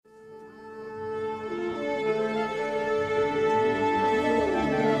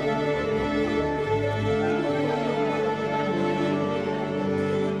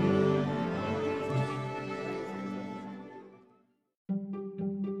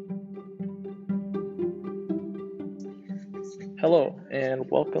Hello, and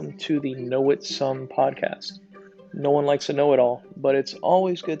welcome to the Know It Some podcast. No one likes to know it all, but it's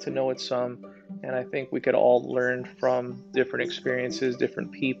always good to know it some, and I think we could all learn from different experiences,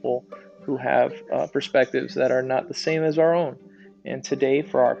 different people who have perspectives that are not the same as our own. And today,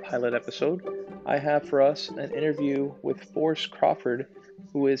 for our pilot episode, I have for us an interview with Forrest Crawford,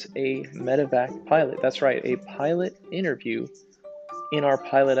 who is a medevac pilot. That's right, a pilot interview in our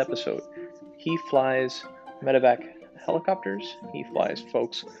pilot episode. He flies medevac helicopters. He flies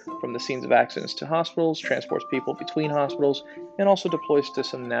folks from the scenes of accidents to hospitals, transports people between hospitals, and also deploys to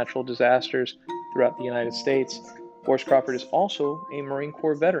some natural disasters throughout the United States. Forrest Crawford is also a Marine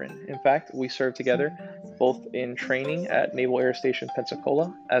Corps veteran. In fact, we served together both in training at Naval Air Station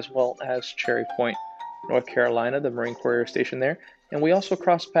Pensacola as well as Cherry Point, North Carolina, the Marine Corps Air Station there. And we also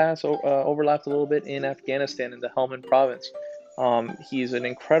crossed paths, overlapped a little bit in Afghanistan in the Helmand province. He's an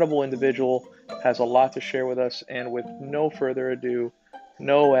incredible individual, has a lot to share with us, and with no further ado,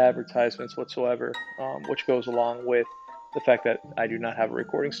 no advertisements whatsoever, which goes along with the fact that I do not have a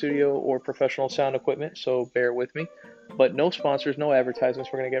recording studio or professional sound equipment, so bear with me. But no sponsors, no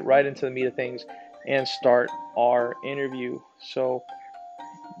advertisements. We're going to get right into the meat of things and start our interview. So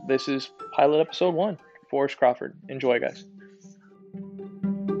this is pilot episode 1, Forrest Crawford. Enjoy, guys.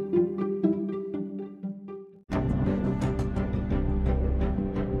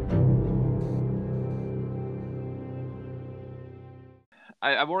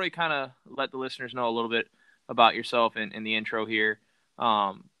 I've already kind of let the listeners know a little bit about yourself in the intro here.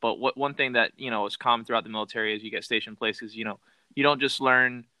 But one thing that, is common throughout the military is you get stationed places, you don't just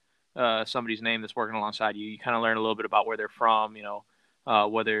learn somebody's name that's working alongside you. You kind of learn a little bit about where they're from,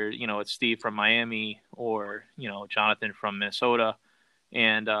 whether, it's Steve from Miami or, Jonathan from Minnesota.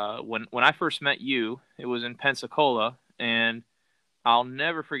 And when I first met you, it was in Pensacola, and I'll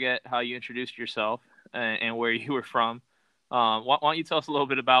never forget how you introduced yourself and where you were from. Why don't you tell us a little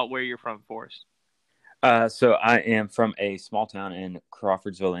bit about where you're from, Forrest? So I am from a small town in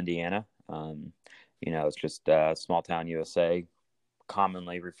Crawfordsville, Indiana. It's just a small town, USA,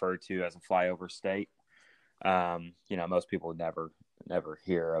 commonly referred to as a flyover state. Most people would never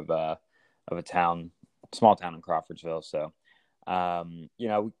hear of a small town in Crawfordsville. So,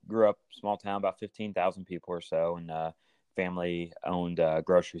 we grew up small town, about 15,000 people or so, and family owned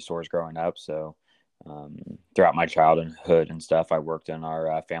grocery stores growing up. So, throughout my childhood and stuff, I worked in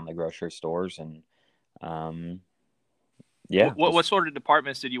our family grocery stores, and What sort of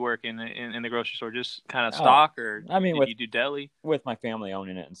departments did you work in the grocery store? Just kind of stock, or did you do deli? With my family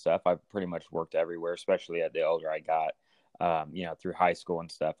owning it and stuff, I pretty much worked everywhere, especially at the older I got. Through high school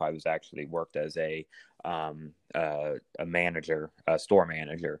and stuff, I was actually worked as a manager, a store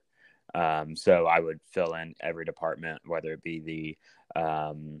manager. So I would fill in every department, whether it be the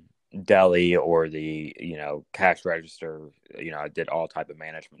deli or the cash register. I did all type of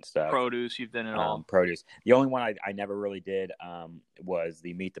management stuff. Produce, you've done it all. Produce. The only one I never really did was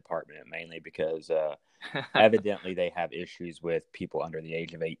the meat department, mainly because evidently they have issues with people under the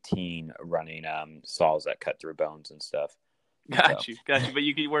age of 18 running saws that cut through bones and stuff. Got you. But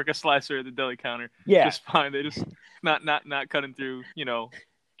you can work a slicer at the deli counter. Yeah, just fine. They just not cutting through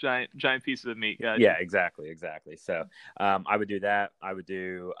giant pieces of meat. Yeah, exactly. So I would do that. I would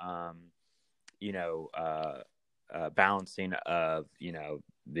do balancing of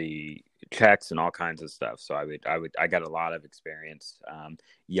the checks and all kinds of stuff. So I got a lot of experience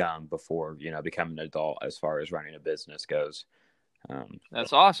young before becoming an adult as far as running a business goes.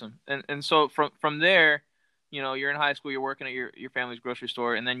 That's awesome. And so from there, you're in high school, you're working at your family's grocery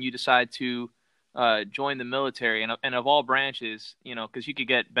store, and then you decide to join the military, and of all branches, because you could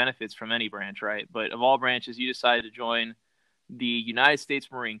get benefits from any branch, right? But of all branches, you decided to join the United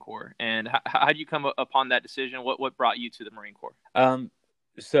States Marine Corps. And how did you come upon that decision? What brought you to the Marine Corps?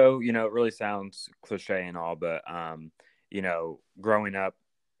 So it really sounds cliche and all, but growing up,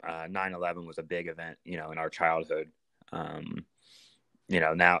 9/11 was a big event, in our childhood. Now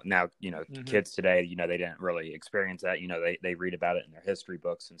Mm-hmm. Kids today, they didn't really experience that. They read about it in their history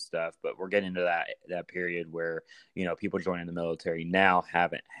books and stuff, but we're getting to that period where, people joining the military now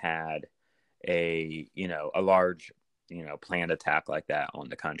haven't had a large, planned attack like that on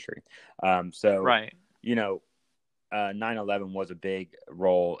the country. Right. 9/11 was a big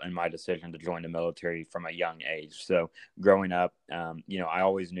role in my decision to join the military from a young age. So growing up, I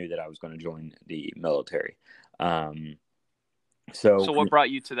always knew that I was going to join the military. So what brought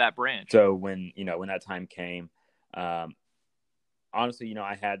you to that branch? So when that time came, honestly,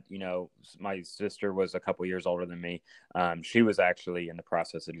 I had, my sister was a couple years older than me. She was actually in the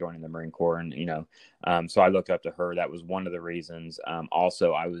process of joining the Marine Corps, and so I looked up to her. That was one of the reasons.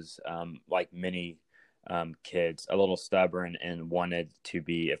 Also, I was like many kids, a little stubborn, and wanted to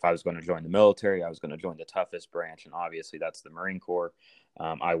be, if I was going to join the military, I was going to join the toughest branch. And obviously that's the Marine Corps.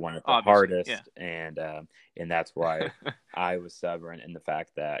 I wanted the Obviously, yeah. hardest. And that's why I was stubborn in the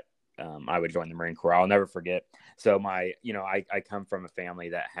fact that I would join the Marine Corps. I'll never forget. So I come from a family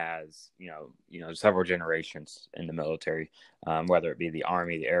that has, several generations in the military, whether it be the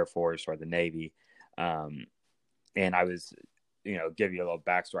Army, the Air Force, or the Navy. And I was, give you a little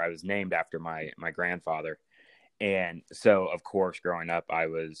backstory. I was named after my grandfather. And so, of course, growing up, I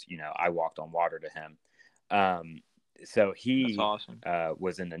was, I walked on water to him. So That's he awesome.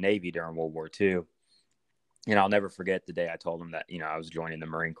 was in the Navy during World War II. And I'll never forget the day I told him that, I was joining the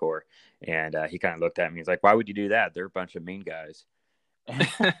Marine Corps. And he kind of looked at me. He's like, "Why would you do that? They're a bunch of mean guys."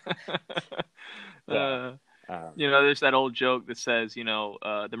 So, There's that old joke that says,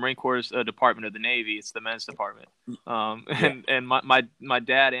 the Marine Corps is a department of the Navy. It's the men's department. yeah. And my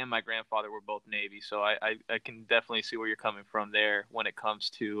dad and my grandfather were both Navy, so I can definitely see where you're coming from there when it comes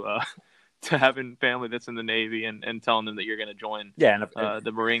to to having family that's in the Navy and telling them that you're going to join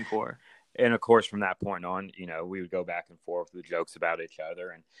the Marine Corps. And of course, from that point on, we would go back and forth with jokes about each other.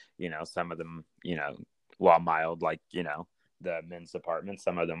 And, some of them, while mild, like, the men's department,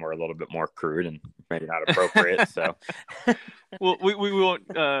 some of them were a little bit more crude and maybe not appropriate. So, well, we won't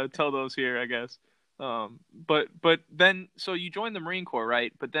tell those here, I guess. But then, so you joined the Marine Corps,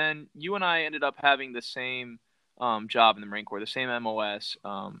 right? But then you and I ended up having the same job in the Marine Corps, the same MOS,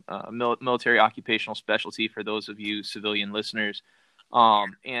 military occupational specialty for those of you civilian listeners.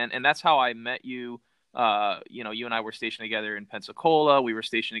 And that's how I met you. You and I were stationed together in Pensacola. We were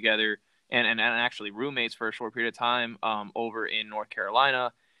stationed together and actually roommates for a short period of time over in North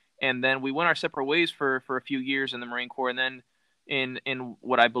Carolina. And then we went our separate ways for a few years in the Marine Corps. And then in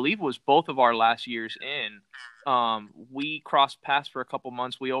what I believe was both of our last years we crossed paths for a couple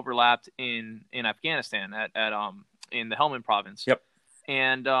months. We overlapped in Afghanistan at in the Helmand province. Yep.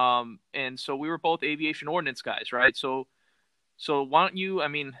 And so we were both aviation ordnance guys, right? So why don't you,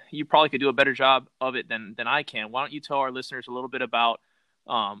 you probably could do a better job of it than I can. Why don't you tell our listeners a little bit about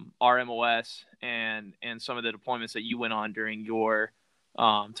our MOS and some of the deployments that you went on during your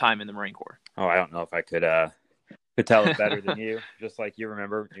time in the Marine Corps? Oh, I don't know if I could tell it better than you. Just like you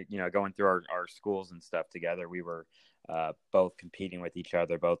remember, going through our schools and stuff together, we were both competing with each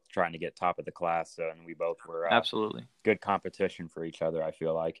other, both trying to get top of the class. And we both were absolutely good competition for each other, I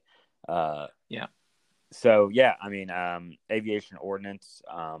feel like. Yeah. So, yeah, aviation ordnance,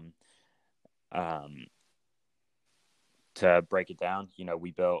 to break it down,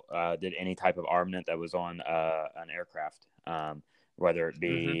 we built, did any type of armament that was on an aircraft, whether it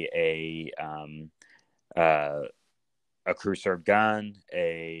be a crew served gun,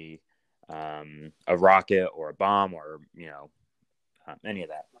 a rocket or a bomb or, any of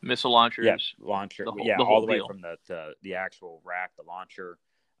that. Missile launchers. Yeah, launcher. The all the way deal. from the actual rack, the launcher,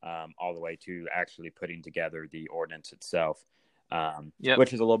 all the way to actually putting together the ordnance itself,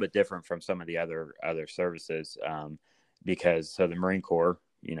 which is a little bit different from some of the other services, because the Marine Corps,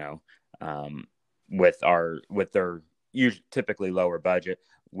 with their typically lower budget,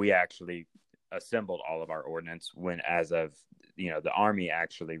 we actually assembled all of our ordnance when, as of, the Army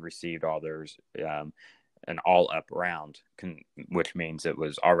actually received all theirs, an all-up round, which means it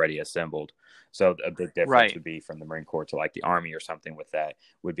was already assembled. So a big difference would be from the Marine Corps to like the Army or something with that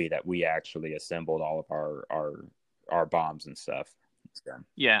would be that we actually assembled all of our bombs and stuff. So.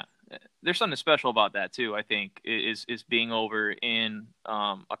 Yeah, there's something special about that too. I think is being over in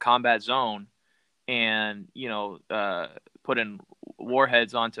a combat zone and putting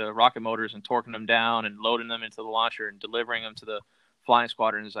warheads onto rocket motors and torquing them down and loading them into the launcher and delivering them to the flying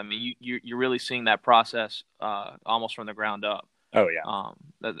squadrons. You're really seeing that process almost from the ground up. Oh yeah,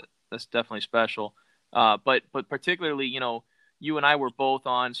 that's definitely special. But particularly, you and I were both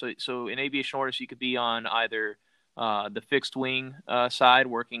on. So in aviation orders, you could be on either the fixed wing side,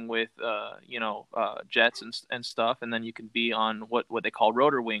 working with jets and stuff, and then you could be on what they call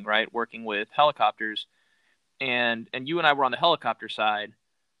rotor wing, right, working with helicopters. And you and I were on the helicopter side.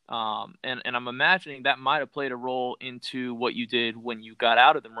 And I'm imagining that might have played a role into what you did when you got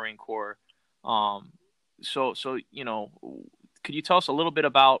out of the Marine Corps. So could you tell us a little bit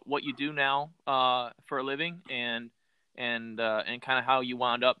about what you do now for a living and kind of how you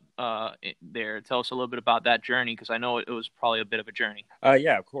wound up there? Tell us a little bit about that journey, because I know it was probably a bit of a journey.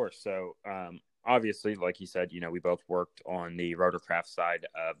 Yeah, of course. So obviously, like you said, we both worked on the rotorcraft side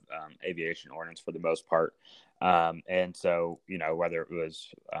of aviation ordnance for the most part. And so, whether it was,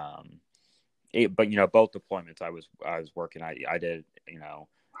 both deployments I was working, I did,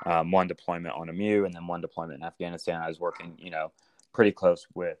 one deployment on a MEU and then one deployment in Afghanistan. I was working, pretty close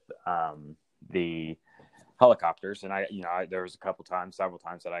with, the helicopters. And there was several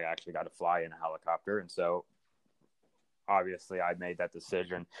times that I actually got to fly in a helicopter. And so obviously I made that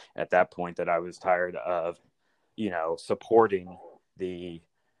decision at that point that I was tired of, supporting the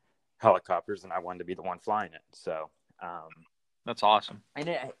helicopters, and I wanted to be the one flying it. So, that's awesome. And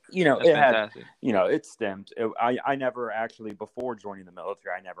it, that's it fantastic. had, it stemmed. I never actually, before joining the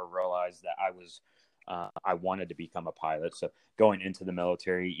military, I never realized that I wanted to become a pilot. So going into the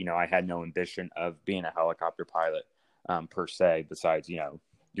military, I had no ambition of being a helicopter pilot, per se, besides,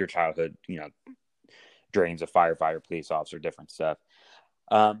 your childhood, dreams of firefighter, police officer, different stuff.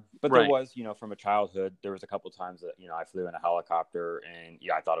 But there was, from a childhood, there was a couple of times that, I flew in a helicopter, and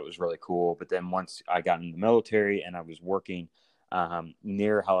I thought it was really cool. But then once I got in the military and I was working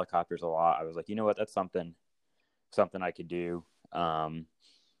near helicopters a lot, I was like, you know what, that's something I could do. And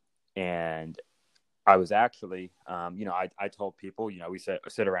I was actually, I told people, we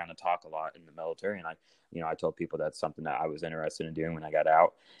sit around and talk a lot in the military, and I told people that's something that I was interested in doing when I got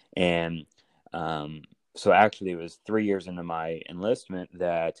out. And so actually it was 3 years into my enlistment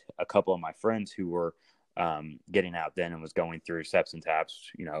that a couple of my friends who were getting out then and was going through SEPs and TAPs,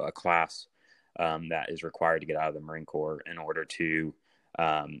 a class that is required to get out of the Marine Corps in order to,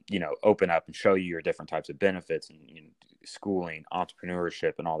 open up and show you your different types of benefits and schooling,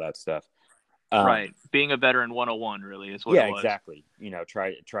 entrepreneurship, and all that stuff. Right. Being a veteran 101 really is what it was. Yeah, exactly.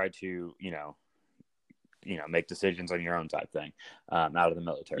 Try to, make decisions on your own type thing out of the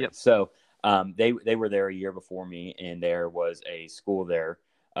military. Yep. So they were there a year before me, and there was a school there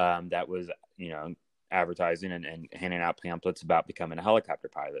that was, advertising and handing out pamphlets about becoming a helicopter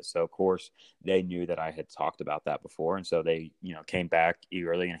pilot. So of course they knew that I had talked about that before. And so they, came back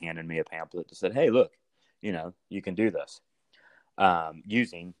eagerly and handed me a pamphlet that said, hey, look, you can do this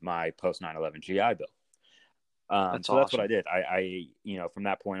using my post 9/11 GI Bill. That's what I did. I from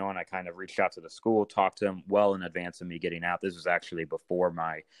that point on, I kind of reached out to the school, talked to them well in advance of me getting out. This was actually before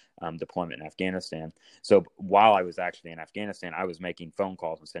my deployment in Afghanistan. So while I was actually in Afghanistan, I was making phone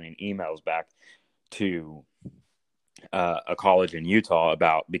calls and sending emails back to a college in Utah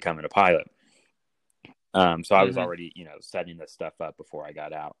about becoming a pilot. So I was already, setting this stuff up before I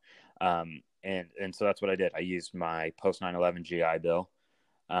got out. And so that's what I did. I used my post 9/11 GI Bill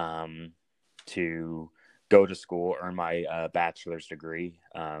to go to school, earn my bachelor's degree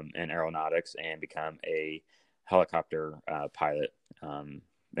in aeronautics, and become a helicopter pilot,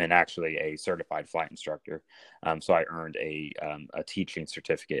 and actually a certified flight instructor. So I earned a teaching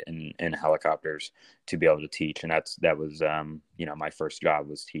certificate in helicopters to be able to teach, and that was my first job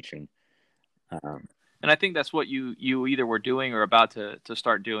was teaching. And I think that's what you either were doing or about to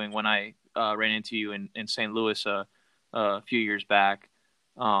start doing when I ran into you in St. Louis a few years back.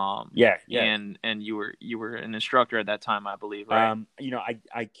 Yeah. And you were an instructor at that time, I believe, right?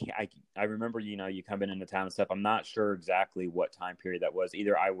 I remember, you coming into town and stuff. I'm not sure exactly what time period that was.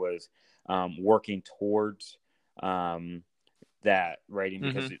 Either I was working towards that rating,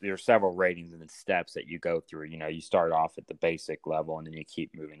 because there are several ratings and steps that you go through. You start off at the basic level and then you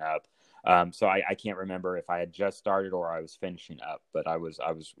keep moving up. So I can't remember if I had just started or I was finishing up, but I was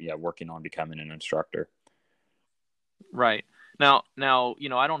working on becoming an instructor. Right. Now,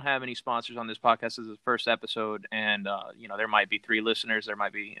 I don't have any sponsors on this podcast. This is the first episode, and there might be 3 listeners. There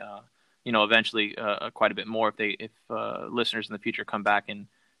might be, eventually quite a bit more if listeners in the future come back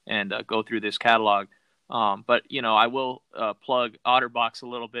and go through this catalog. But I will plug OtterBox a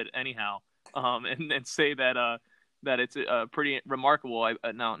little bit anyhow, and say that it's pretty remarkable.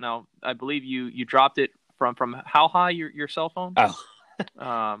 Now I believe you dropped it from how high your cell phone?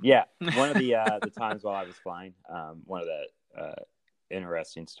 Oh, yeah. One of the times while I was flying, one of the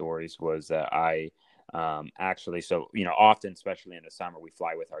interesting stories was that I actually, often, especially in the summer, we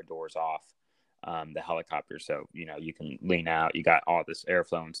fly with our doors off, the helicopter. So, you can lean out, you got all this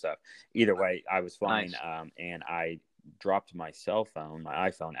airflow and stuff. Either way, I was flying, nice. And I dropped my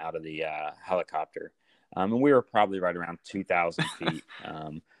iPhone out of the helicopter. And we were probably right around 2,000 feet,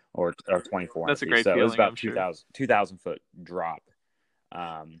 or 2,400 That's a feet. great So feeling, it was about sure. 2,000 foot drop.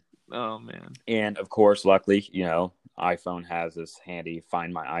 Oh man. And of course, luckily, iPhone has this handy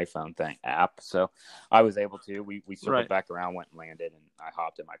Find My iPhone thing app. So I was able to, we circled back around, went and landed, and I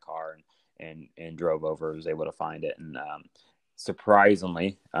hopped in my car and drove over, was able to find it. And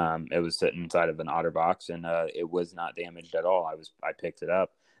surprisingly, it was sitting inside of an OtterBox, and it was not damaged at all. I picked it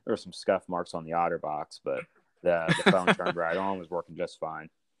up. There were some scuff marks on the OtterBox, but the phone turned right on, was working just fine.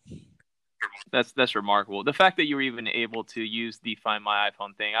 That's remarkable. The fact that you were even able to use the Find My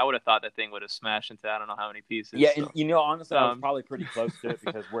iPhone thing, I would have thought that thing would have smashed into I don't know how many pieces. Yeah, so. And honestly, I was probably pretty close to it,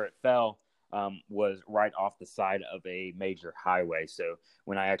 because where it fell, was right off the side of a major highway. So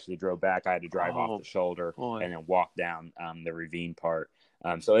when I actually drove back, I had to drive off the shoulder and then walk down the ravine part.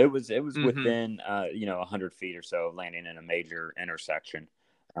 So it was within 100 feet or so, landing in a major intersection.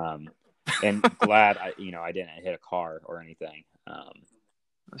 And glad I didn't hit a car or anything.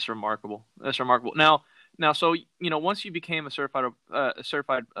 That's remarkable. Now, so once you became a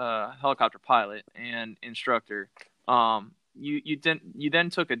certified helicopter pilot and instructor, you then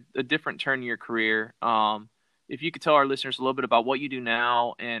took a different turn in your career. If you could tell our listeners a little bit about what you do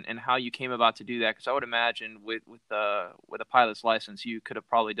now and how you came about to do that, because I would imagine with a pilot's license, you could have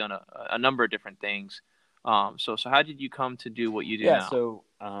probably done a number of different things. So how did you come to do what you do now? So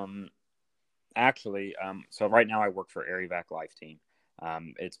actually, so right now I work for Air Evac Lifeteam.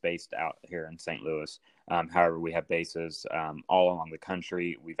 It's based out here in St. Louis. However, we have bases all along the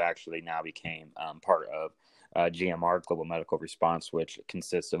country. We've actually now became part of GMR, Global Medical Response, which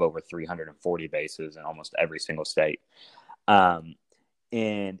consists of over 340 bases in almost every single state. And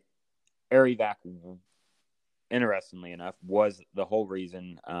Air Evac, interestingly enough, was the whole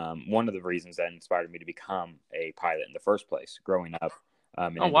reason, one of the reasons that inspired me to become a pilot in the first place. Growing up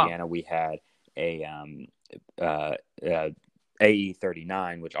in Indiana, we had a AE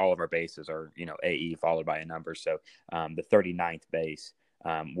 39, which all of our bases are, AE followed by a number. So the 39th base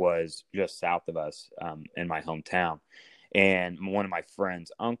was just south of us in my hometown. And one of my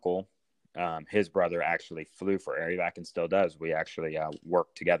friend's uncle, his brother actually flew for Air Evac and still does. We actually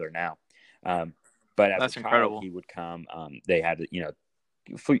work together now. But as a child, incredible. He would come. They had, a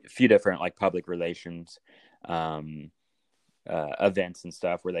few different like public relations events and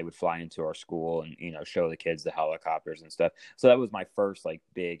stuff where they would fly into our school and show the kids the helicopters and stuff. So that was my first like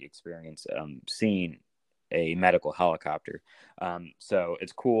big experience seeing a medical helicopter. So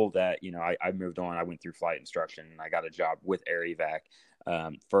it's cool that I moved on. I went through flight instruction and I got a job with Air Evac.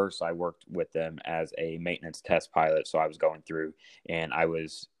 First I worked with them as a maintenance test pilot, so I was going through and I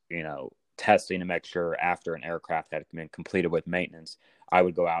was testing to make sure after an aircraft had been completed with maintenance, I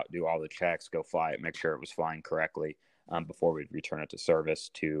would go out, do all the checks, go fly it, make sure it was flying correctly before we'd return it to service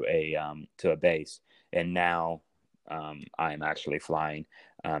to a base. And now I'm actually flying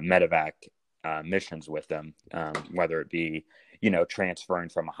medevac missions with them, whether it be transferring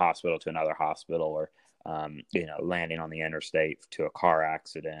from a hospital to another hospital, or landing on the interstate to a car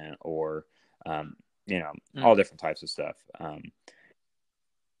accident, or all different types of stuff.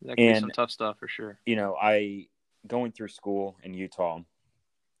 That could be some tough stuff for sure. I going through school in Utah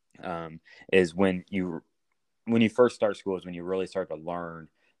is when you first start school is when you really start to learn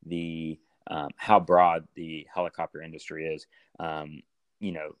the how broad the helicopter industry is.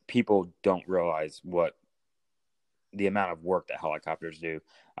 People don't realize what the amount of work that helicopters do.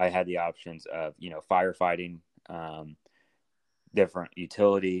 I had the options of firefighting, different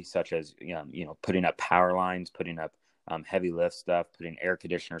utility such as putting up power lines, putting up heavy lift stuff, putting air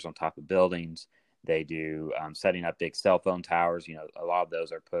conditioners on top of buildings. They do setting up big cell phone towers. A lot of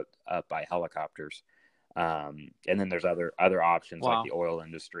those are put up by helicopters. And then there's other options like the oil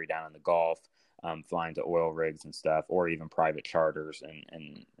industry down in the Gulf, flying to oil rigs and stuff, or even private charters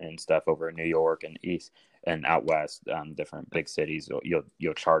and stuff over in New York and east and out west, different big cities.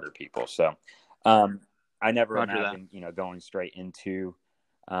 You'll charter people. So I never imagined going straight into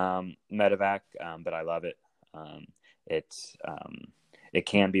medevac, but I love it. It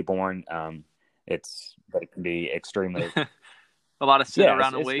can be boring. But it can be extremely a lot of sit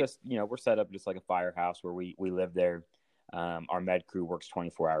around and wait. Just, we're set up just like a firehouse where we live there. Our med crew works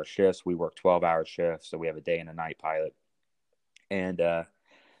 24-hour shifts. We work 12-hour shifts. So we have a day and a night pilot. And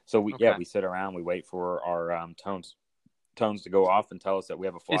so we sit around, we wait for our tones to go off and tell us that we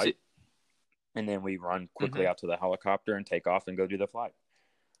have a flight. And then we run quickly out to the helicopter and take off and go do the flight.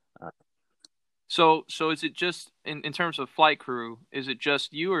 So is it just in terms of flight crew? Is it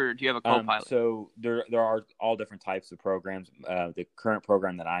just you, or do you have a co-pilot? So there are all different types of programs. The current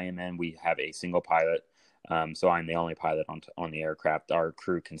program that I am in, we have a single pilot. So I'm the only pilot on the aircraft. Our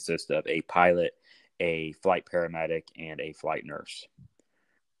crew consists of a pilot, a flight paramedic, and a flight nurse.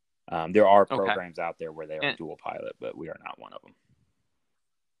 There are programs out there where they are dual pilot, but we are not one of them.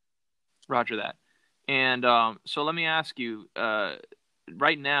 Roger that. And so let me ask you,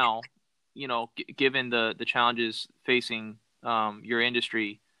 right now, given the challenges facing your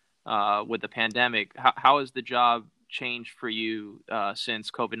industry with the pandemic, how has the job changed for you since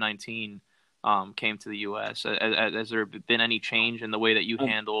COVID-19 came to the U.S.? Has there been any change in the way that you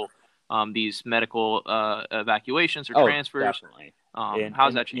handle these medical evacuations or transfers? Definitely.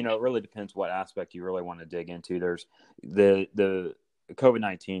 How's that changed? It really depends what aspect you really want to dig into. There's the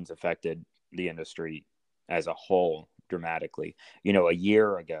COVID-19's affected the industry as a whole dramatically. A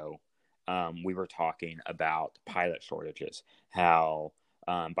year ago, we were talking about pilot shortages, how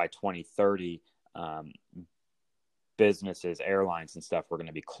by 2030, businesses, airlines and stuff were going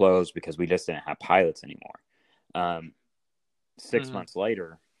to be closed because we just didn't have pilots anymore. 6 months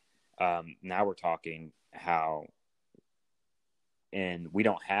later, now we're talking how, and we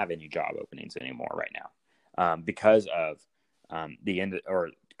don't have any job openings anymore right now because of the end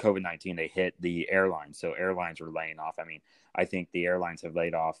or COVID-19. They hit the airlines, so airlines were laying off. I mean, I think the airlines have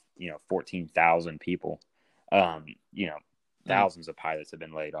laid off 14,000 people. Thousands of pilots have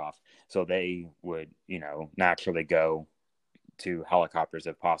been laid off, so they would naturally go to helicopters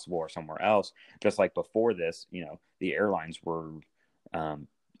if possible or somewhere else. Just like before this, the airlines were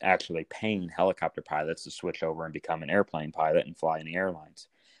actually paying helicopter pilots to switch over and become an airplane pilot and fly in the airlines.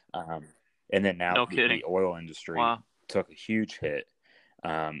 And then now the oil industry took a huge hit.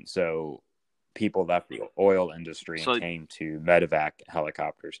 So people left the oil industry and came to medevac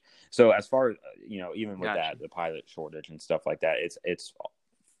helicopters. So as far as, even with that, the pilot shortage and stuff like that, it's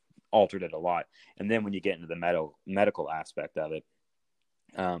altered it a lot. And then when you get into the medical aspect of it,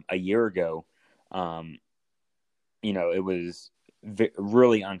 a year ago, it was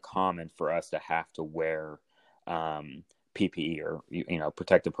really uncommon for us to have to wear PPE or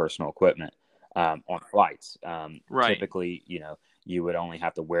protective personal equipment on flights. Typically, you would only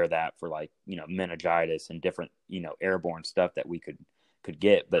have to wear that for meningitis and different airborne stuff that we could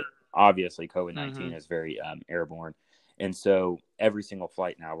get. But obviously, COVID-19 is very airborne. And so every single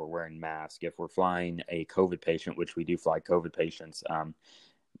flight now we're wearing masks. If we're flying a COVID patient, which we do fly COVID patients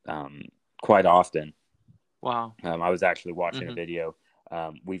quite often. Wow. I was actually watching a video.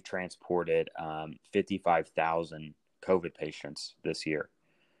 We've transported 55,000 COVID patients this year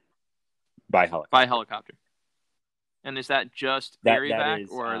by helicopter. And is that just Air Evac,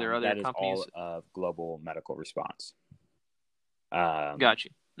 or are there other companies? That is all of global medical response. Got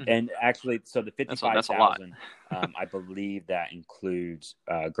you. And actually, so the 55,000, I believe that includes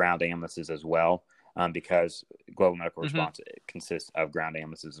ground ambulances as well, because global medical response consists of ground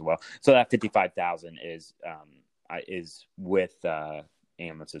ambulances as well. So that 55,000 is with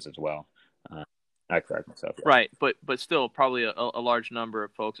ambulances as well. I correct myself. Right, but still probably a large number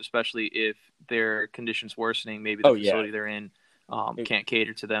of folks, especially if their conditions worsening, maybe the facility they're in can't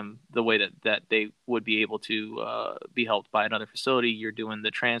cater to them the way that they would be able to be helped by another facility. You're doing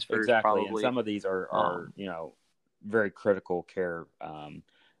the transfers. Exactly. Probably. And some of these are very critical care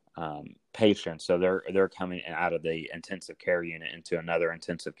patients. So they're coming out of the intensive care unit into another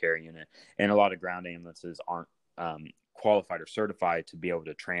intensive care unit. And a lot of ground ambulances aren't qualified or certified to be able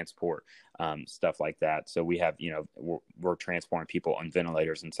to transport stuff like that. So we have, we're transporting people on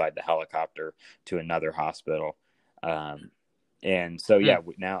ventilators inside the helicopter to another hospital. And so,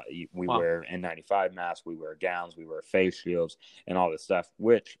 now we wear N95 masks, we wear gowns, we wear face shields and all this stuff,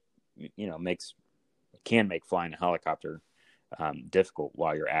 which, can make flying a helicopter difficult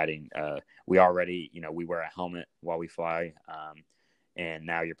while you're adding. We already, we wear a helmet while we fly. And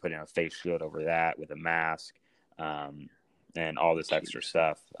now you're putting a face shield over that with a mask and all this extra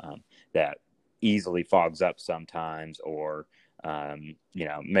stuff that easily fogs up sometimes, or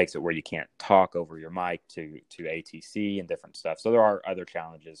makes it where you can't talk over your mic to ATC and different stuff. So there are other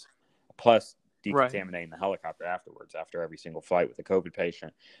challenges, plus decontaminating the helicopter afterwards. After every single flight with a COVID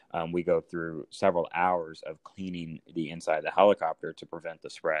patient, we go through several hours of cleaning the inside of the helicopter to prevent the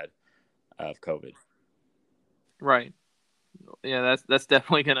spread of COVID. Right. Yeah, that's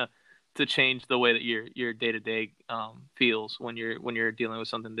definitely gonna to change the way that your day-to-day feels when you're dealing with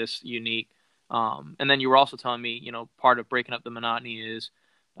something this unique. And then you were also telling me, part of breaking up the monotony is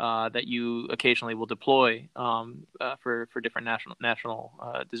that you occasionally will deploy for different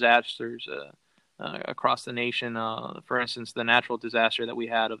national disasters across the nation. For instance, the natural disaster that we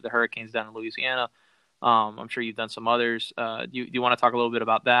had of the hurricanes down in Louisiana. I'm sure you've done some others. Do you want to talk a little bit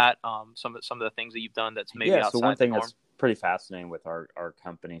about that? Some of the things that you've done that's maybe outside so one thing the norm? That's pretty fascinating with our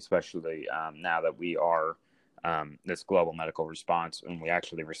company, especially now that we are this global medical response, and we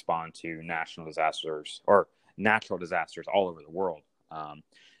actually respond to national disasters or natural disasters all over the world.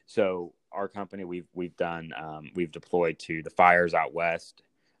 So our company, we've deployed to the fires out west.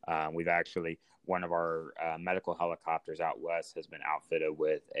 We've actually, one of our medical helicopters out west has been outfitted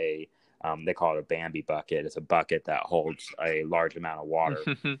with a they call it a Bambi bucket. It's a bucket that holds a large amount of water.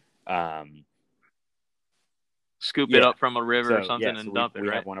 Scoop it up from a river or something and dump it, We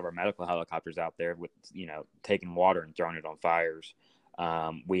have one of our medical helicopters out there with, taking water and throwing it on fires.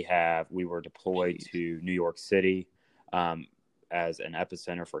 We were deployed to New York City as an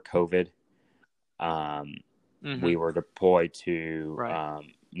epicenter for COVID. We were deployed to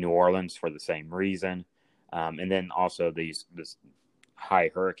New Orleans for the same reason. And then also this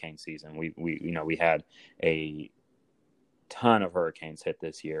high hurricane season. We had a ton of hurricanes hit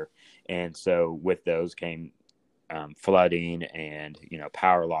this year, and so with those came flooding and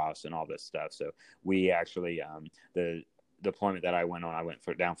power loss and all this stuff. So we actually the deployment that I went on,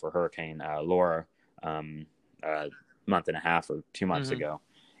 down for Hurricane Laura a month and a half or 2 months ago,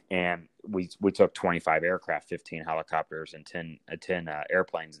 and we took 25 aircraft, 15 helicopters, and 10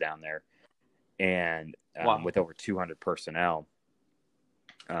 airplanes down there, and Wow. with over 200 personnel.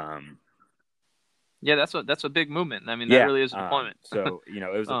 Yeah, that's a big movement. I mean, that Yeah. really is a deployment. So, it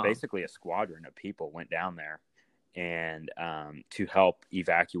was basically a squadron of people went down there and to help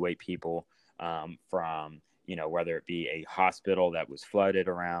evacuate people from, whether it be a hospital that was flooded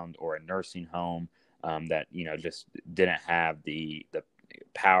around or a nursing home that, just didn't have the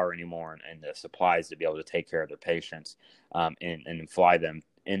power anymore and the supplies to be able to take care of their patients and fly them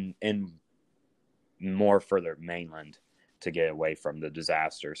in more further mainland to get away from the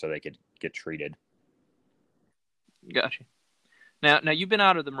disaster so they could get treated. Gotcha. Now you've been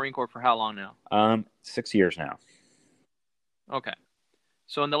out of the Marine Corps for how long now? 6 years now. Okay.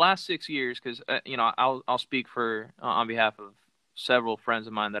 So in the last 6 years, because I'll speak for on behalf of several friends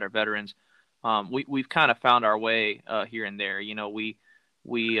of mine that are veterans. We've kind of found our way here and there.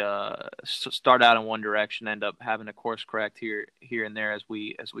 We start out in one direction, end up having to course correct here and there as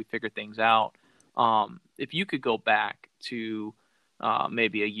we figure things out. If you could go back to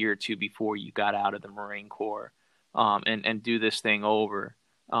maybe a year or two before you got out of the Marine Corps and do this thing over,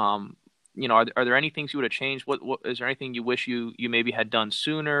 are there any things you would have changed? What is there anything you wish you maybe had done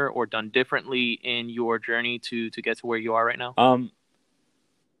sooner or done differently in your journey to get to where you are right now?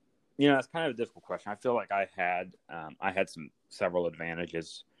 It's kind of a difficult question. I feel like I had several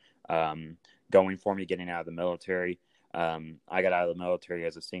advantages going for me getting out of the military. I got out of the military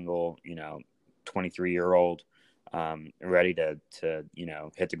as a single, 23-year-old, ready to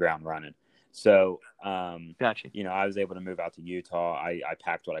hit the ground running. So, Gotcha. I was able to move out to Utah. I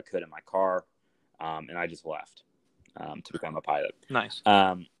packed what I could in my car, and I just left to become a pilot. Nice.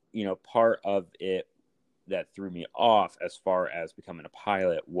 Part of it that threw me off as far as becoming a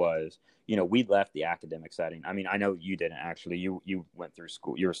pilot was, we left the academic setting. I mean, I know you didn't actually. You went through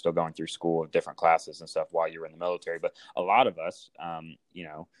school. You were still going through school, different classes and stuff while you were in the military. But a lot of us,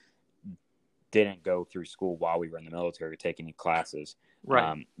 didn't go through school while we were in the military, take any classes,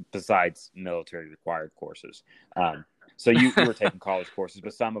 right. Besides military required courses. So you were taking college courses,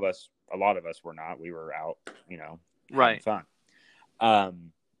 but a lot of us were not. We were out, having fun.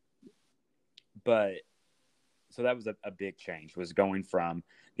 But so that was a big change, was going from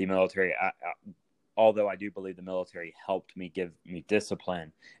the military. Although I do believe the military helped me, give me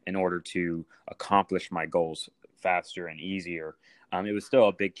discipline in order to accomplish my goals faster and easier. It was still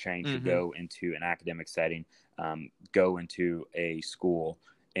a big change to go into an academic setting, go into a school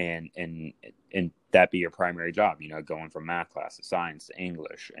and that be your primary job, going from math class to science to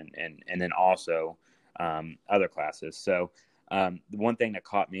English and then also other classes. So the one thing that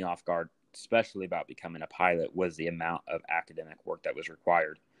caught me off guard, especially about becoming a pilot, was the amount of academic work that was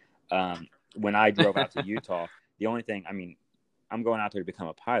required. When I drove out to Utah, the only thing, I'm going out there to become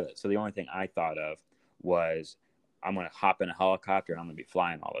a pilot. So the only thing I thought of was I'm going to hop in a helicopter and I'm going to be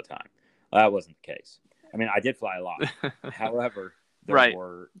flying all the time. Well, that wasn't the case. I did fly a lot. However, there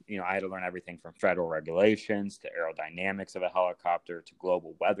were, I had to learn everything from federal regulations to aerodynamics of a helicopter to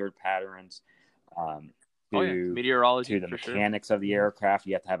global weather patterns, meteorology, to the mechanics of the aircraft.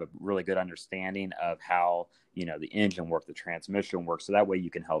 You have to have a really good understanding of how, the engine works, the transmission works. So that way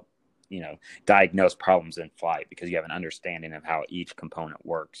you can help, diagnose problems in flight because you have an understanding of how each component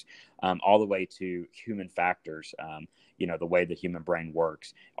works, all the way to human factors, the way the human brain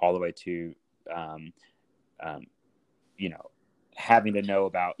works, all the way to, having to know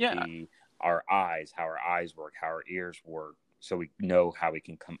about our eyes, how our eyes work, how our ears work, so we know how we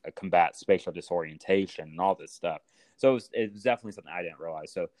can combat spatial disorientation and all this stuff. So it was definitely something I didn't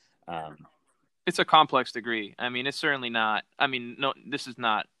realize. So it's a complex degree. It's certainly not. No, this is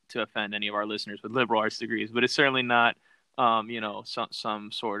not to offend any of our listeners with liberal arts degrees, but it's certainly not,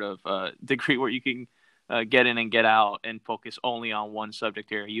 some sort of degree where you can get in and get out and focus only on one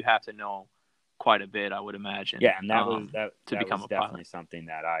subject area. You have to know quite a bit, I would imagine. Yeah, and that was definitely pilot. something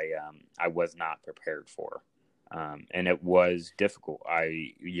that I was not prepared for, and it was difficult.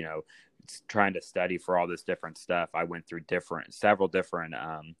 Trying to study for all this different stuff, I went through several different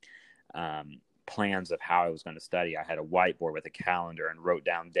plans of how I was going to study. I had a whiteboard with a calendar and wrote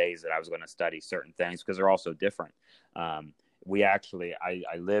down days that I was going to study certain things because they're all so different. I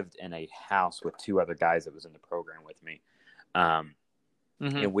lived in a house with two other guys that was in the program with me.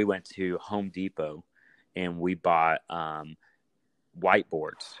 And we went to Home Depot and we bought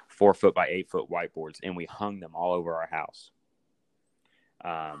whiteboards, 4 foot by 8 foot whiteboards, and we hung them all over our house.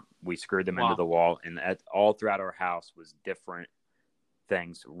 We screwed them into the wall, and all throughout our house was different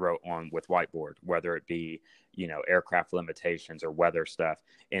things wrote on with whiteboard, whether it be, aircraft limitations or weather stuff.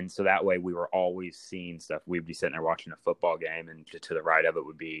 And so that way we were always seeing stuff. We'd be sitting there watching a football game, and to the right of it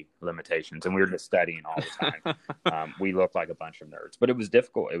would be limitations. And we were just studying all the time. We looked like a bunch of nerds, but it was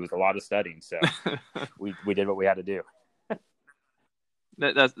difficult. It was a lot of studying. So we did what we had to do.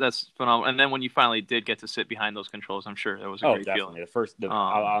 That's phenomenal. And then when you finally did get to sit behind those controls, I'm sure that was a great definitely. feeling.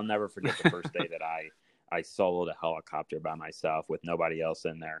 I'll never forget the first day that I soloed a helicopter by myself with nobody else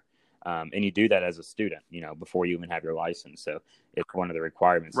in there. And you do that as a student, before you even have your license. So it's one of the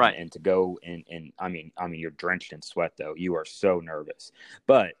requirements. Right. And to go and I mean, you're drenched in sweat though. You are so nervous.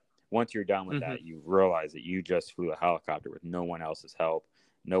 But once you're done with that, you realize that you just flew a helicopter with no one else's help,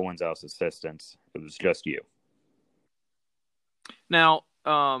 no one's else's assistance. It was just you. Now,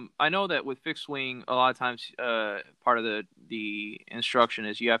 I know that with fixed wing, a lot of times part of the instruction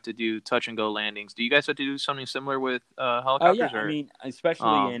is you have to do touch and go landings. Do you guys have to do something similar with helicopters? Yeah, I mean,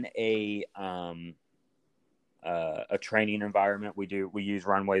 especially in a training environment, we use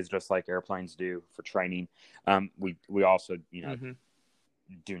runways just like airplanes do for training. We also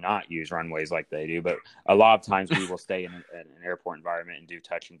do not use runways like they do, but a lot of times we will stay in an airport environment and do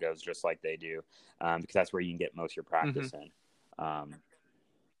touch and goes just like they do, because that's where you can get most of your practice in.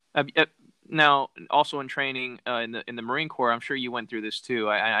 Now, also in training in the Marine Corps, I'm sure you went through this too.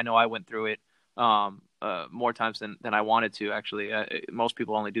 I know I went through it more times than I wanted to. Actually, most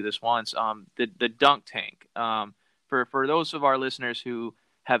people only do this once. The dunk tank. For those of our listeners who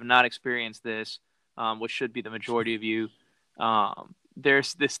have not experienced this, which should be the majority of you,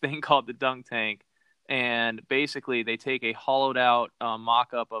 there's this thing called the dunk tank, and basically they take a hollowed out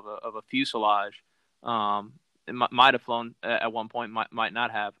mock-up of a fuselage. It might have flown at one point, might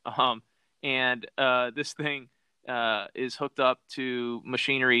not have. And this thing is hooked up to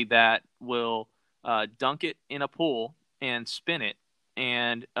machinery that will dunk it in a pool and spin it.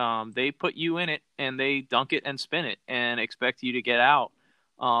 And they put you in it, and they dunk it and spin it and expect you to get out.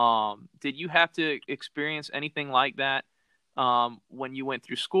 Did you have to experience anything like that when you went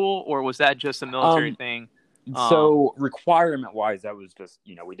through school, or was that just a military thing? So requirement-wise, that was just,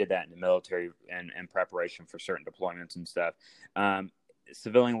 we did that in the military and preparation for certain deployments and stuff.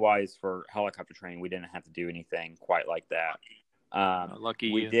 Civilian-wise, for helicopter training, we didn't have to do anything quite like that. Lucky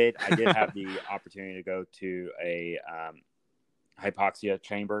you. I did have the opportunity to go to a hypoxia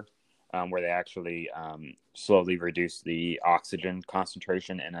chamber where they actually slowly reduce the oxygen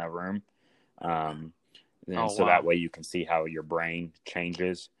concentration in a room. That way you can see how your brain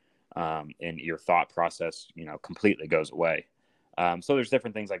changes. And your thought process, completely goes away. So there's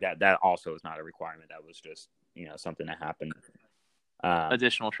different things like that. That also is not a requirement. That was just, something that happened.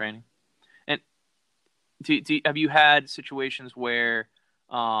 Additional training. And have you had situations where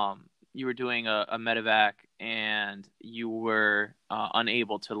you were doing a medevac and you were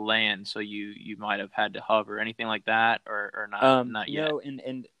unable to land, so you might have had to hover, anything like that, or not? Not yet. No,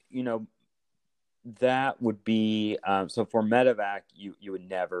 and that would be so for medevac, you would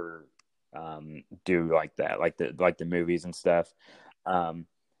never do like that, like the movies and stuff.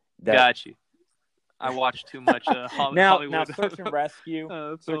 Got you. I watched too much Hollywood. Now search and rescue.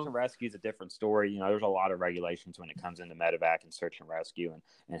 Search and rescue is a different story. There's a lot of regulations when it comes into medevac and search and rescue,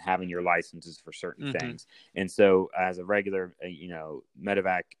 and having your licenses for certain things. And so, as a regular,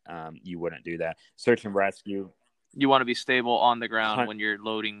 medevac, you wouldn't do that. Search and rescue. You want to be stable on the ground when you're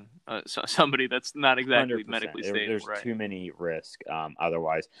loading somebody that's not exactly 100%. medically stable. There's right? too many risks.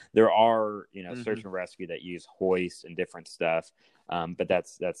 Otherwise, there are search and rescue that use hoists and different stuff, but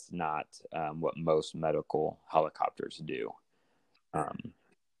that's not what most medical helicopters do.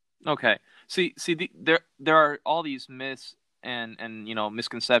 Okay. See, there are all these myths and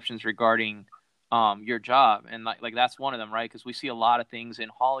misconceptions regarding your job, and like that's one of them, right? Because we see a lot of things in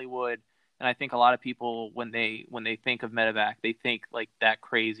Hollywood. And I think a lot of people, when they think of medevac, they think like that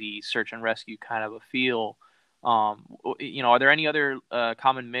crazy search and rescue kind of a feel. Are there any other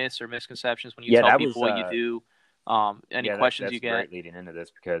common myths or misconceptions when you tell people what you do? Any questions you get? That's great leading into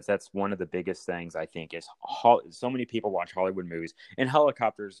this, because that's one of the biggest things I think is so many people watch Hollywood movies and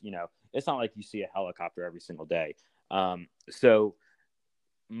helicopters. It's not like you see a helicopter every single day. So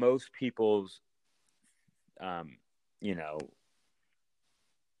most people's,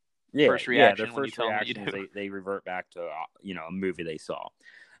 first reaction, their first reaction is they revert back to a movie they saw.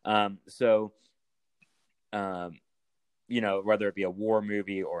 Whether it be a war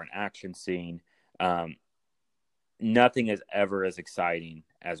movie or an action scene, nothing is ever as exciting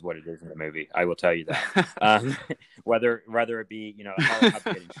as what it is in the movie. I will tell you that. um, whether it be, a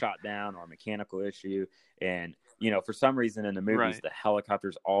helicopter getting shot down or a mechanical issue, and for some reason in the movies, Right. the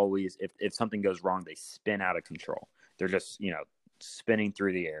helicopters always, if something goes wrong, they spin out of control. They're just spinning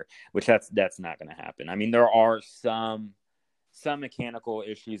through the air, which that's not going to happen. I mean, there are some mechanical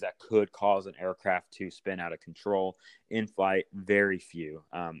issues that could cause an aircraft to spin out of control in flight. Very few,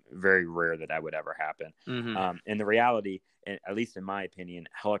 very rare that would ever happen. Mm-hmm. And the reality, at least in my opinion,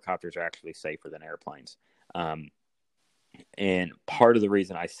 helicopters are actually safer than airplanes. And part of the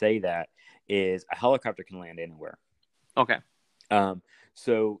reason I say that is a helicopter can land anywhere. Okay.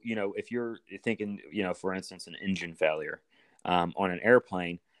 So, if you're thinking, for instance, an engine failure on an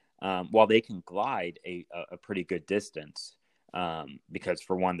airplane, while they can glide a pretty good distance, because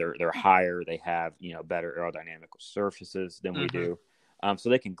for one, they're higher, they have better aerodynamical surfaces than we do, so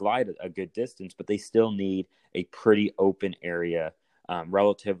they can glide a good distance, but they still need a pretty open area,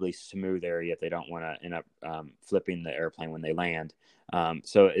 relatively smooth area if they don't want to end up flipping the airplane when they land.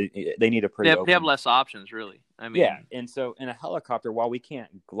 So they need a pretty open. They have less options, really. I mean, yeah, and so in a helicopter, while we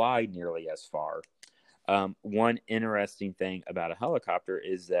can't glide nearly as far, one interesting thing about a helicopter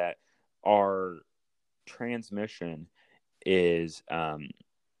is that our transmission is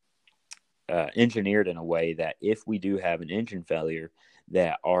engineered in a way that if we do have an engine failure,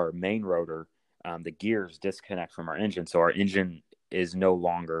 that our main rotor, the gears disconnect from our engine. So our engine is no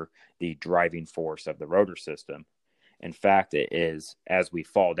longer the driving force of the rotor system. In fact, it is, as we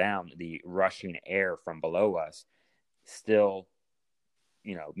fall down, the rushing air from below us still,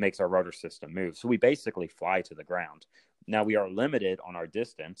 makes our rotor system move. So we basically fly to the ground. Now, we are limited on our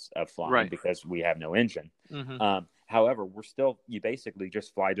distance of flying because we have no engine. However, you basically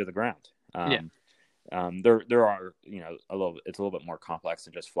just fly to the ground. There are, it's a little bit more complex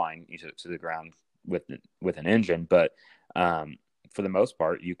than just flying to the ground with an engine. But for the most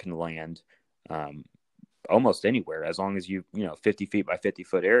part, you can land almost anywhere, as long as 50 feet by 50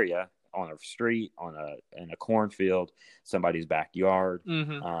 foot area, on a street, in a cornfield, somebody's backyard.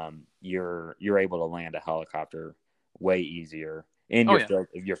 You're able to land a helicopter way easier, and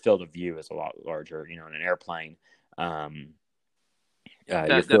your field of view is a lot larger. In an airplane,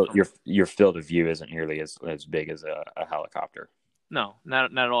 your field of view isn't nearly as big as a helicopter. No,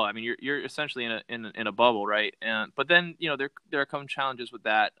 not at all. I mean, you're essentially in a bubble, right? But then there come challenges with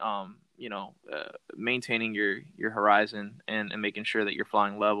that. Maintaining your horizon and making sure that you're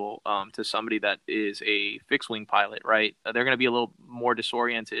flying level. To somebody that is a fixed wing pilot, right? They're going to be a little more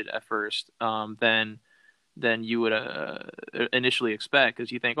disoriented at first than you would initially expect,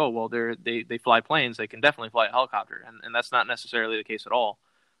 because you think, oh well, they fly planes, they can definitely fly a helicopter, and that's not necessarily the case at all.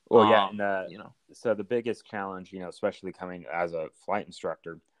 Well, yeah, and so the biggest challenge, especially coming as a flight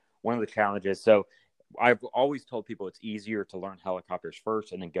instructor, one of the challenges. So I've always told people it's easier to learn helicopters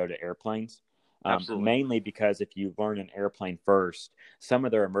first and then go to airplanes. Mainly because if you learn an airplane first, some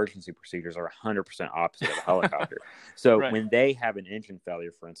of their emergency procedures are 100% opposite of a helicopter. So when they have an engine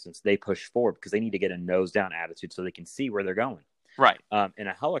failure, for instance, they push forward because they need to get a nose down attitude so they can see where they're going. Right. In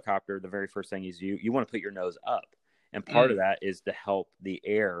a helicopter, the very first thing is you want to put your nose up. And part of that is to help the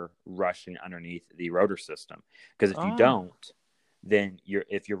air rushing underneath the rotor system. Because if you don't, then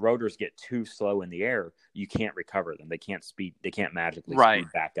if your rotors get too slow in the air, you can't recover them. They can't magically speed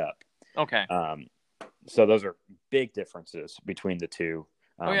back up. Okay. So those are big differences between the two.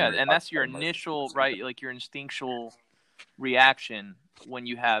 And that's your initial, right? Like your instinctual reaction when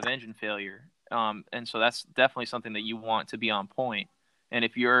you have engine failure. And so that's definitely something that you want to be on point. And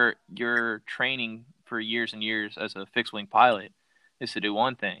if you're training for years and years as a fixed wing pilot is to do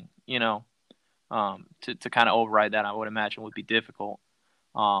one thing, to kind of override that, I would imagine would be difficult.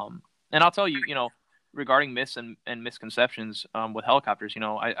 And I'll tell you, regarding myths and misconceptions with helicopters,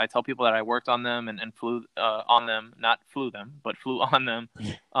 I tell people that I worked on them and flew on them, not flew them, but flew on them.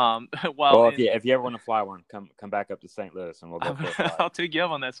 If you ever want to fly one, come back up to St. Louis and we'll go for a fly. I'll take you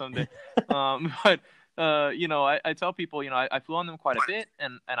up on that someday. But I tell people, I flew on them quite a bit,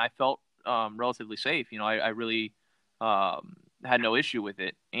 and I felt relatively safe. I really had no issue with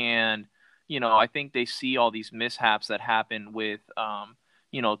it. And, I think they see all these mishaps that happen with,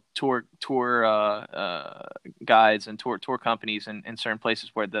 tour guides and tour companies in certain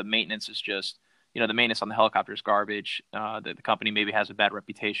places where the maintenance is just, the maintenance on the helicopter is garbage. The company maybe has a bad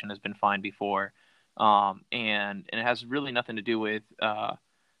reputation, has been fined before. And it has really nothing to do with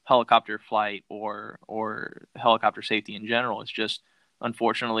helicopter flight or helicopter safety in general. It's just,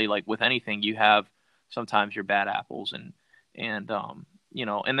 unfortunately, like with anything, you have sometimes your bad apples and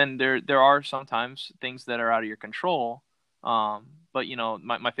then there are sometimes things that are out of your control But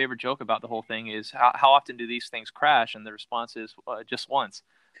my favorite joke about the whole thing is how often do these things crash? And the response is just once.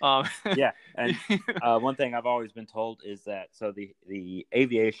 Yeah, and one thing I've always been told is that the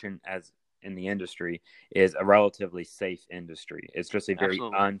aviation as in the industry is a relatively safe industry. It's just a very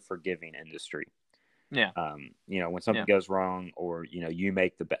Absolutely. unforgiving industry. Yeah. When something goes wrong or you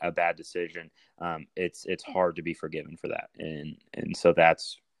make a bad decision, it's hard to be forgiven for that, and so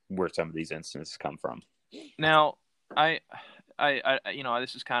that's where some of these instances come from. Now, this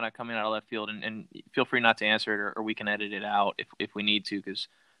is kind of coming out of left field, and feel free not to answer it, or we can edit it out if we need to, because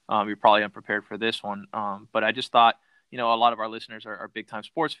you're probably unprepared for this one. But I just thought, a lot of our listeners are big time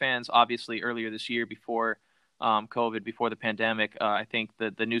sports fans. Obviously, earlier this year, before COVID, before the pandemic, I think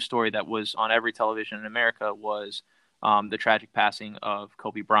the news story that was on every television in America was the tragic passing of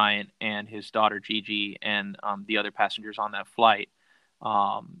Kobe Bryant and his daughter Gigi and the other passengers on that flight.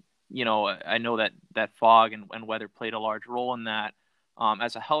 I know that fog and weather played a large role in that.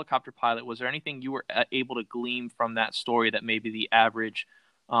 As a helicopter pilot, was there anything you were able to glean from that story that maybe the average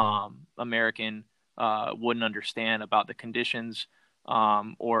American wouldn't understand about the conditions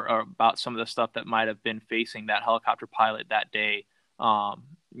or about some of the stuff that might have been facing that helicopter pilot that day?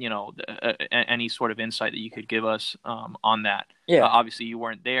 Any sort of insight that you could give us on that? Yeah. Obviously, you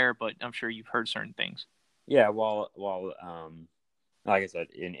weren't there, but I'm sure you've heard certain things. Yeah, like I said,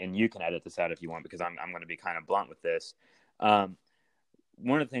 and you can edit this out if you want, because I'm going to be kind of blunt with this.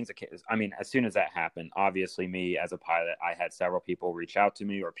 One of the things as soon as that happened, obviously me as a pilot, I had several people reach out to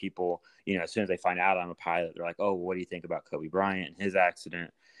me, or people, as soon as they find out I'm a pilot, they're like, "Oh, what do you think about Kobe Bryant and his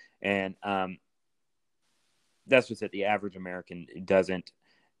accident?" And that's just it. The average American doesn't,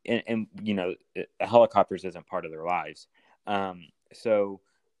 and helicopters isn't part of their lives. So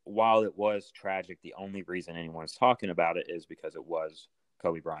while it was tragic, the only reason anyone's talking about it is because it was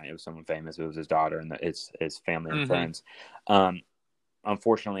Kobe Bryant. It was someone famous. It was his daughter and his family and friends.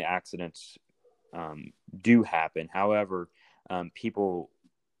 Unfortunately, accidents do happen. However, people,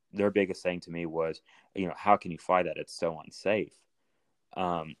 their biggest thing to me was, how can you fly that? It's so unsafe.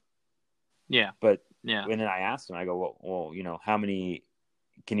 But when then I asked them, I go, well, how many?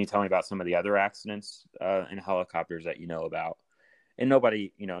 Can you tell me about some of the other accidents in helicopters that you know about? And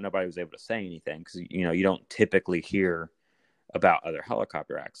nobody was able to say anything, because you don't typically hear about other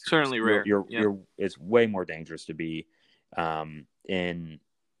helicopter accidents. Certainly rare. It's way more dangerous to be in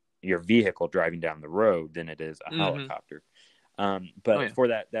your vehicle driving down the road than it is a helicopter. But for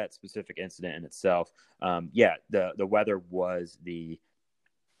that specific incident in itself, the weather was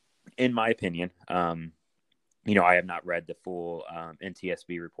in my opinion, I have not read the full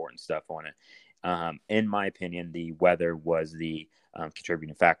NTSB report and stuff on it. In my opinion, the weather was the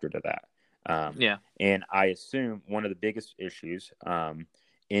contributing factor to that. And I assume one of the biggest issues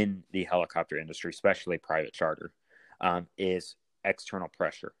in the helicopter industry, especially private charter, is external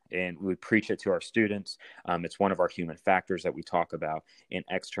pressure. And we preach it to our students. It's one of our human factors that we talk about, in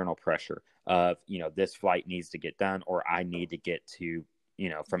external pressure of, this flight needs to get done, or I need to get to,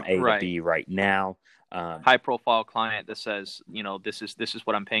 from A to B right now. High profile client that says, this is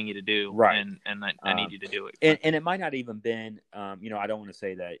what I'm paying you to do. Right. And I need you to do it. And it might not even been, I don't want to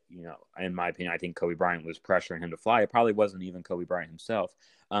say that, in my opinion, I think Kobe Bryant was pressuring him to fly. It probably wasn't even Kobe Bryant himself.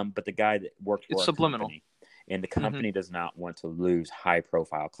 But the guy that worked for a company, and the company does not want to lose high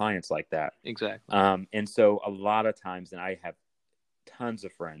profile clients like that. Exactly. And so a lot of times, and I have tons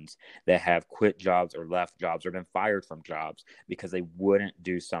of friends that have quit jobs or left jobs or been fired from jobs because they wouldn't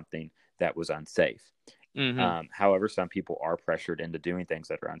do something that was unsafe. However, some people are pressured into doing things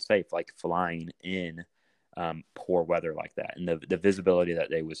that are unsafe, like flying in poor weather like that, and the visibility that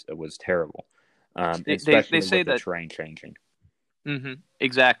was terrible, especially they say with that the terrain changing.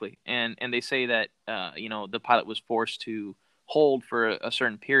 Exactly, and they say that the pilot was forced to hold for a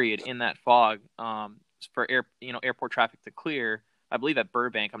certain period in that fog for airport traffic to clear. I believe at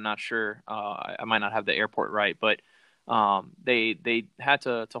Burbank. I'm not sure. I might not have the airport right, but they had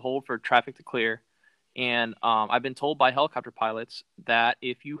to hold for traffic to clear. And I've been told by helicopter pilots that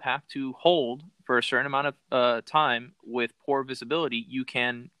if you have to hold for a certain amount of time with poor visibility,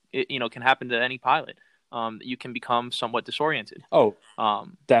 can happen to any pilot. You can become somewhat disoriented. Oh,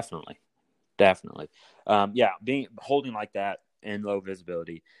 definitely. Holding like that in low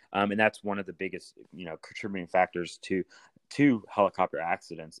visibility, and that's one of the biggest contributing factors to helicopter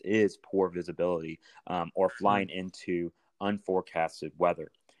accidents is poor visibility, or flying into unforecasted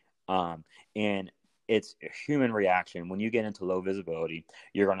weather, and it's a human reaction. When you get into low visibility,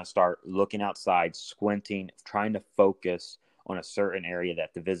 you're going to start looking outside, squinting, trying to focus on a certain area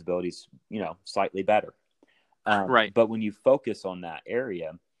that the visibility is, slightly better. Right. But when you focus on that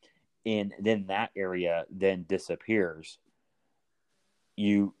area, and then that area then disappears,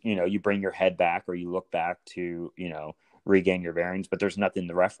 you bring your head back or you look back to, regain your bearings, but there's nothing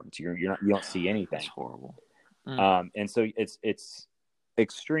to reference. You don't see anything. That's horrible. And so it's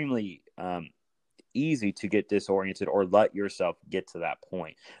extremely easy to get disoriented or let yourself get to that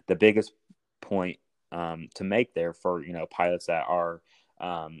point. The biggest point to make there for, pilots that are,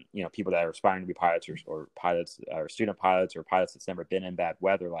 people that are aspiring to be pilots or pilots or student pilots or pilots that's never been in bad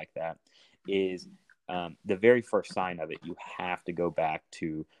weather like that is the very first sign of it. You have to go back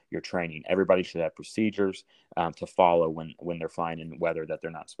to your training. Everybody should have procedures to follow when they're flying in weather that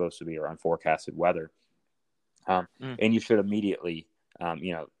they're not supposed to be or unforecasted weather. And you should immediately,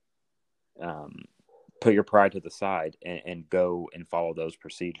 put your pride to the side and go and follow those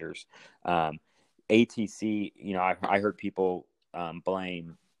procedures. ATC, I heard people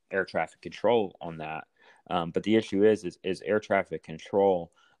blame air traffic control on that. But the issue is air traffic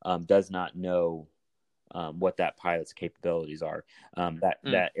control does not know what that pilot's capabilities are.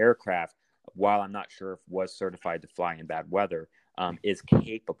 That aircraft, while I'm not sure if was certified to fly in bad weather, is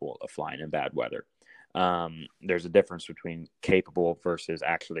capable of flying in bad weather. There's a difference between capable versus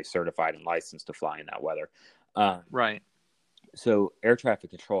actually certified and licensed to fly in that weather. Right. So air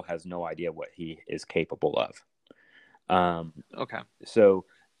traffic control has no idea what he is capable of. Okay. So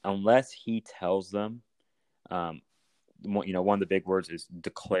unless he tells them, one of the big words is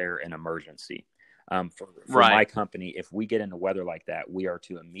declare an emergency. For my company, if we get into weather like that, we are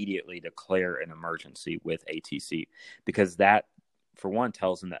to immediately declare an emergency with ATC, because that, for one,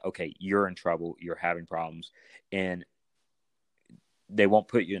 tells them that, okay, you're in trouble, you're having problems, and they won't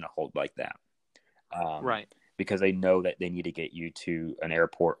put you in a hold like that. Right. Because they know that they need to get you to an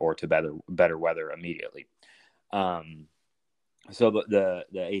airport or to better weather immediately. So the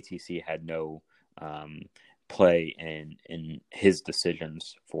ATC had no play in his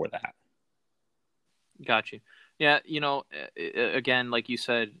decisions for that. Got you. Yeah, again, like you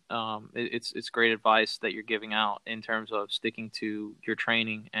said, it's great advice that you're giving out in terms of sticking to your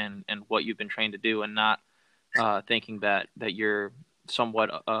training and what you've been trained to do, and not thinking that you're somewhat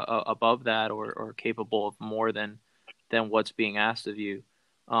above that or capable of more than what's being asked of you.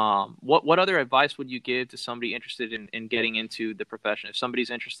 What other advice would you give to somebody interested in getting into the profession? If somebody's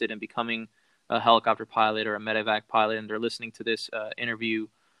interested in becoming a helicopter pilot or a medevac pilot and they're listening to this interview,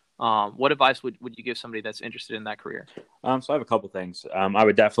 what advice would you give somebody that's interested in that career? So I have a couple things. I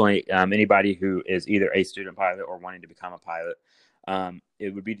would definitely, anybody who is either a student pilot or wanting to become a pilot,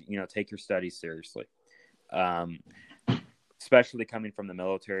 it would be, take your studies seriously. Especially coming from the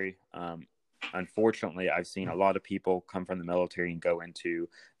military. Unfortunately, I've seen a lot of people come from the military and go into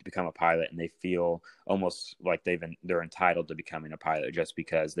to become a pilot, and they feel almost like they're entitled to becoming a pilot just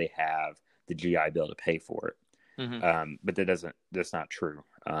because they have the GI Bill to pay for it. Mm-hmm. But that's not true.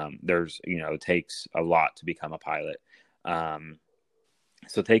 It takes a lot to become a pilot.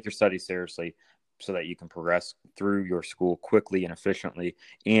 So take your studies seriously so that you can progress through your school quickly and efficiently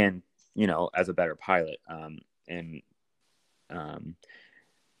and, as a better pilot.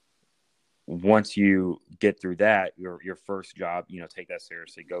 Once you get through that, your first job, take that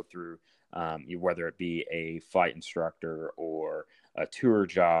seriously, go through, whether it be a flight instructor or a tour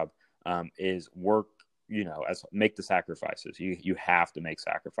job, is work, make the sacrifices. You have to make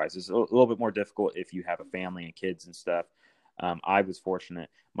sacrifices. A little bit more difficult if you have a family and kids and stuff. I was fortunate.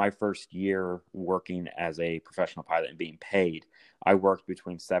 My first year working as a professional pilot and being paid, I worked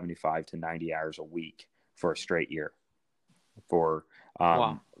between 75 to 90 hours a week for a straight year. For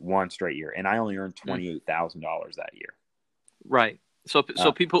one straight year, and I only earned $28,000 that year. Right. So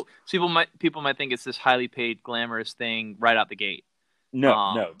people might think it's this highly paid, glamorous thing right out the gate.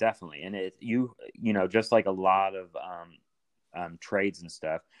 No, definitely. And just like a lot of trades and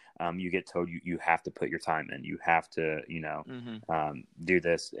stuff, you get told you have to put your time in. You have to, do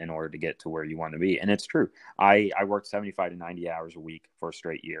this in order to get to where you want to be. And it's true. I worked 75 to 90 hours a week for a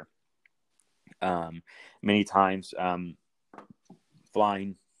straight year. Many times,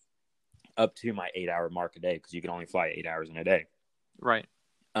 flying up to my 8-hour mark a day, because you can only fly 8 hours in a day. Right.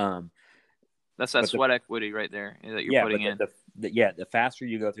 That's that sweat equity right there that you're putting in. The faster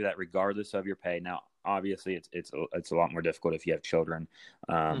you go through that, regardless of your pay. Now, obviously, it's a lot more difficult if you have children,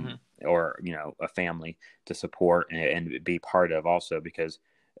 or a family to support and be part of also, because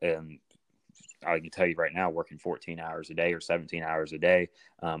I can tell you right now, working 14 hours a day or 17 hours a day,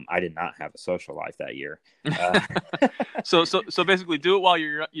 I did not have a social life that year. So basically, do it while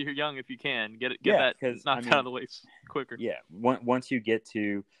you're young if you can. Get that knocked out of the way quicker. Yeah. Once you get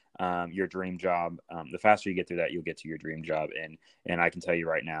to your dream job. The faster you get through that, you'll get to your dream job. And I can tell you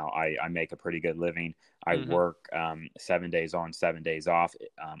right now, I make a pretty good living. I work 7 days on, 7 days off.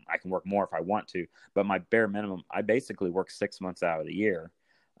 I can work more if I want to, but my bare minimum, I basically work 6 months out of the year.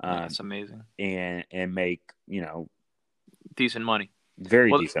 That's amazing. And make, decent money.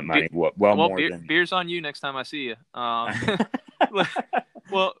 Very decent money. Well, more than beer's on you next time I see you. Well,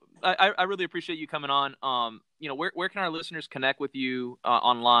 I really appreciate you coming on. Where can our listeners connect with you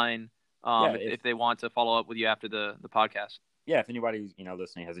online if they want to follow up with you after the podcast? Yeah, if anybody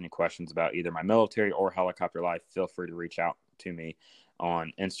listening has any questions about either my military or helicopter life, feel free to reach out to me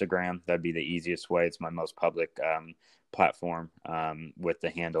on Instagram. That'd be the easiest way. It's my most public platform with the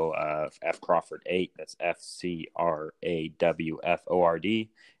handle of fcrawford8. That's FCRAWFORD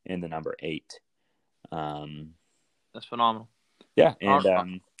and the number 8. That's phenomenal. Yeah,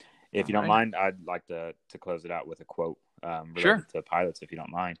 and if you don't mind, I'd like to close it out with a quote related to pilots, if you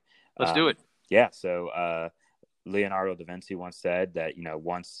don't mind. Let's do it. Yeah, so Leonardo da Vinci once said that,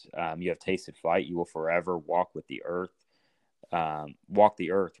 once you have tasted flight, you will forever walk the earth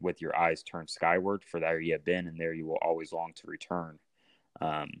with your eyes turned skyward, for there you have been, and there you will always long to return.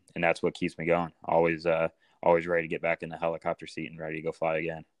 And that's what keeps me going. Always ready to get back in the helicopter seat and ready to go fly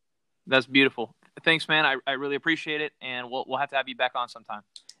again. That's beautiful. Thanks, man. I really appreciate it, and we'll have to have you back on sometime.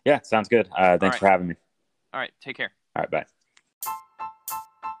 Yeah, sounds good. Thanks for having me. All right, take care. All right, bye.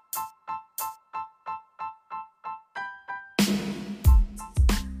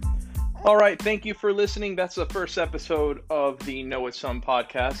 All right, thank you for listening. That's the first episode of the Know It Some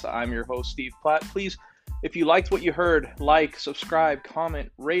podcast. I'm your host, Steve Platt. Please, if you liked what you heard, like, subscribe,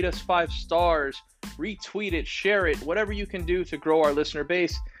 comment, rate us 5 stars, retweet it, share it, whatever you can do to grow our listener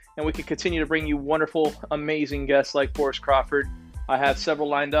base, and we can continue to bring you wonderful, amazing guests like Forrest Crawford. I have several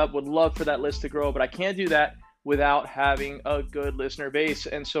lined up. Would love for that list to grow, but I can't do that without having a good listener base.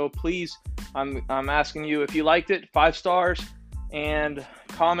 And so please, I'm asking you, if you liked it, 5 stars, and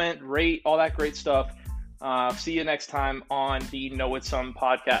comment, rate, all that great stuff. See you next time on the Know It Some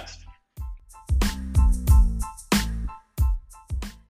podcast.